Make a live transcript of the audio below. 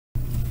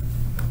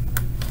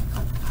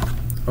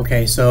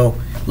Okay, so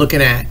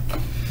looking at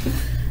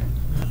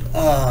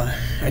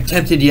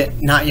attempted yet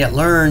not yet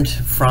learned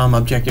from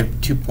objective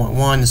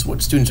 2.1, this is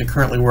what students are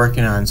currently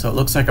working on. So it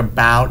looks like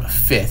about a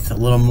fifth, a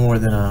little more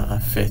than a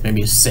fifth,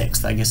 maybe a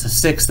sixth. I guess a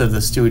sixth of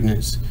the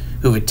students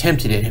who've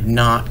attempted it have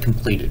not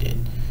completed it.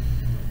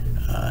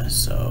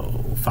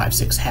 So 5,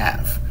 6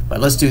 have. But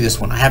let's do this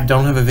one.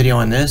 Don't have a video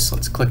on this.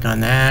 Let's click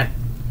on that.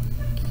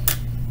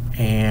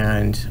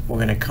 And we're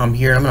going to come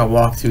here. I'm going to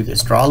walk through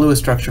this. Draw a Lewis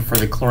structure for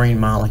the chlorine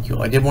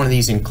molecule. I did one of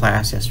these in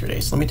class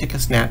yesterday. So let me take a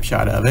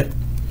snapshot of it.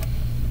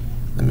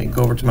 Let me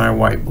go over to my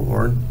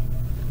whiteboard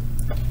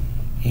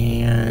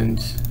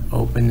and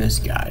open this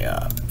guy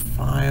up.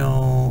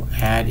 File,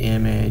 add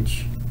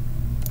image,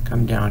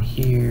 come down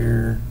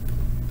here,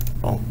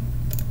 boom,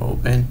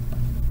 open.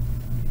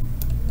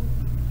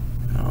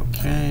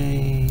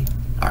 Okay,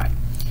 all right,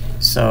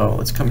 so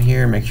let's come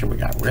here and make sure we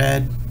got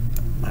red.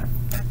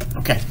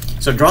 Okay,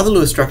 so draw the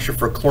Lewis structure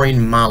for a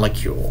chlorine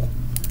molecule.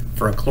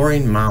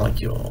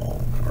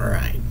 All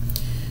right,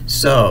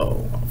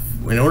 so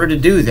in order to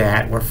do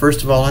that, we're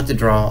first of all have to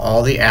draw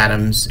all the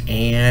atoms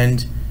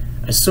and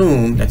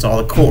assume that's all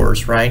the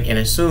cores, right? And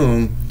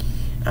assume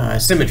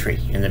symmetry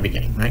in the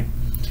beginning, right?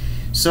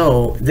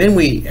 So then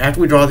after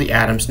we draw the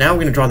atoms, now we're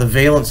going to draw the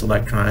valence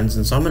electrons,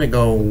 and so I'm going to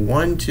go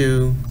 1,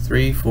 2,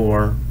 3,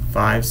 4,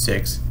 5,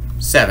 6,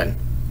 7.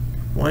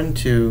 1,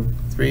 2,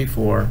 3,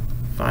 4,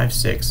 5,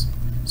 6,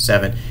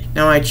 7.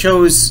 Now I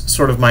chose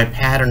sort of my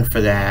pattern for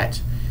that,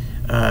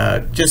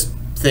 just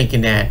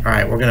thinking that, all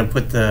right, we're going to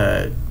put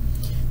the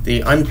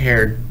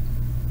unpaired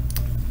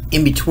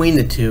in between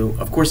the two.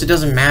 Of course, it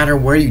doesn't matter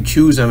where you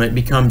choose them.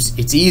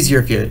 It's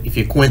easier if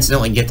you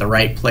coincidentally get the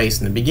right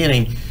place in the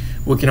beginning.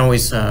 We can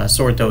always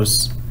sort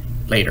those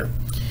later.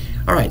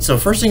 All right, so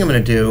first thing I'm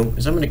going to do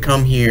is I'm going to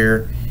come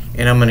here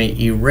and I'm going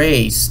to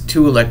erase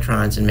 2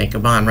 electrons and make a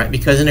bond, right?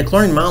 Because in a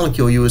chlorine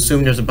molecule, you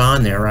assume there's a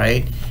bond there,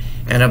 right?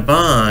 And a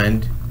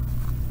bond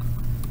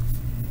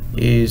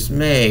is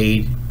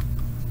made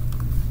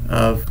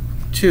of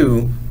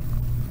 2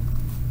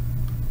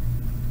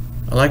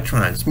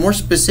 electrons. More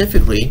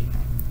specifically,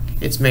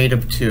 it's made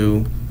of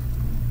 2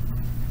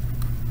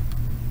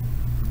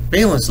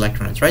 valence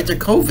electrons, right? They're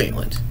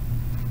covalent.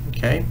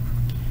 Okay,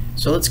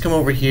 so let's come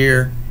over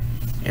here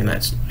and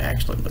let's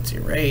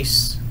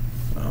erase.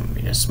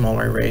 A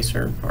smaller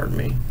eraser, pardon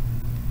me.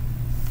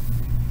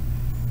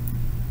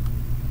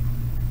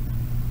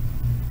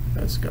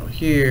 Let's go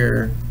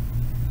here.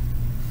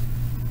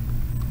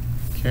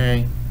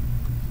 Okay,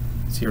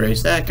 let's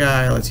erase that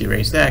guy. Let's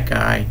erase that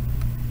guy.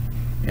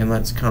 And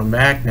let's come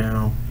back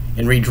now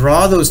and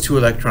redraw those 2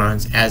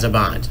 electrons as a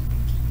bond.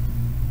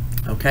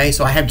 Okay,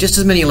 so I have just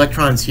as many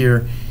electrons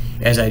here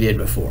as I did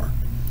before.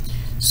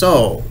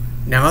 So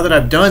now that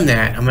I've done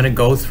that, I'm going to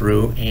go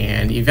through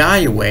and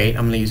evaluate.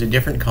 I'm going to use a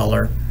different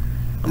color.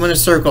 I'm going to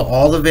circle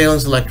all the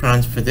valence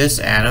electrons for this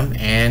atom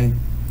and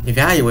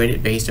evaluate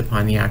it based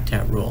upon the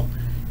octet rule.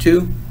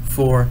 2,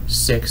 4,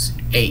 6,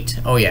 8.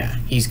 Oh yeah,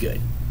 he's good.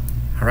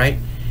 All right,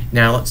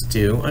 now let's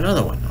do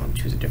another one. I'll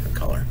choose a different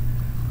color.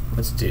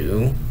 Let's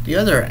do the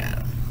other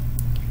atom.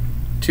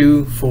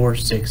 2, 4,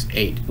 6,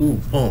 8. Ooh,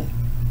 boom.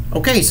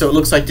 Okay, so it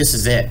looks like this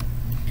is it.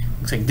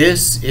 Looks like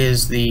this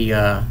is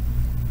the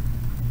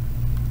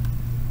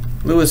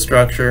Lewis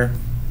structure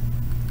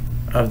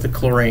of the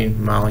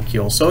chlorine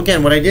molecule. So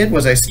again, what I did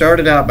was I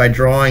started out by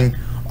drawing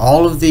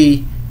all of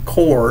the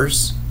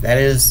cores, that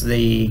is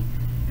the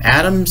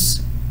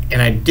atoms,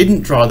 and I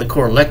didn't draw the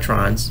core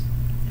electrons.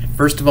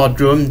 First of all,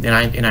 drew them,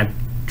 and I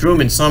drew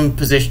them in some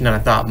position that I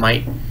thought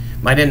might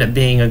end up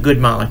being a good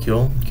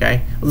molecule.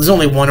 Okay, well, there's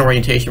only one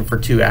orientation for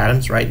 2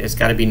 atoms, right? It's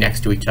got to be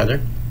next to each other.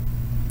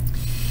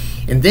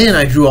 And then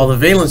I drew all the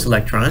valence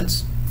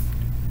electrons.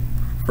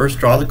 First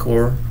draw the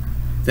core,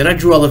 then I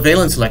drew all the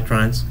valence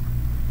electrons,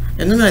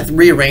 and then I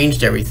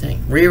rearranged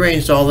everything.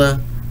 Rearranged all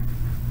the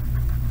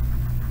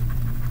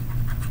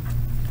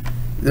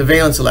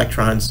valence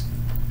electrons,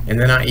 and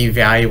then I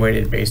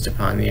evaluated based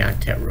upon the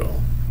octet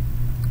rule.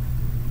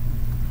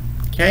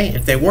 Okay,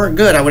 if they weren't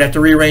good, I would have to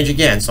rearrange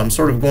again. So I'm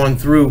sort of going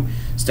through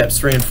steps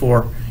 3 and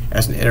 4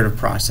 as an iterative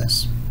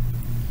process.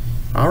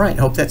 All right,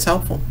 hope that's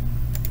helpful.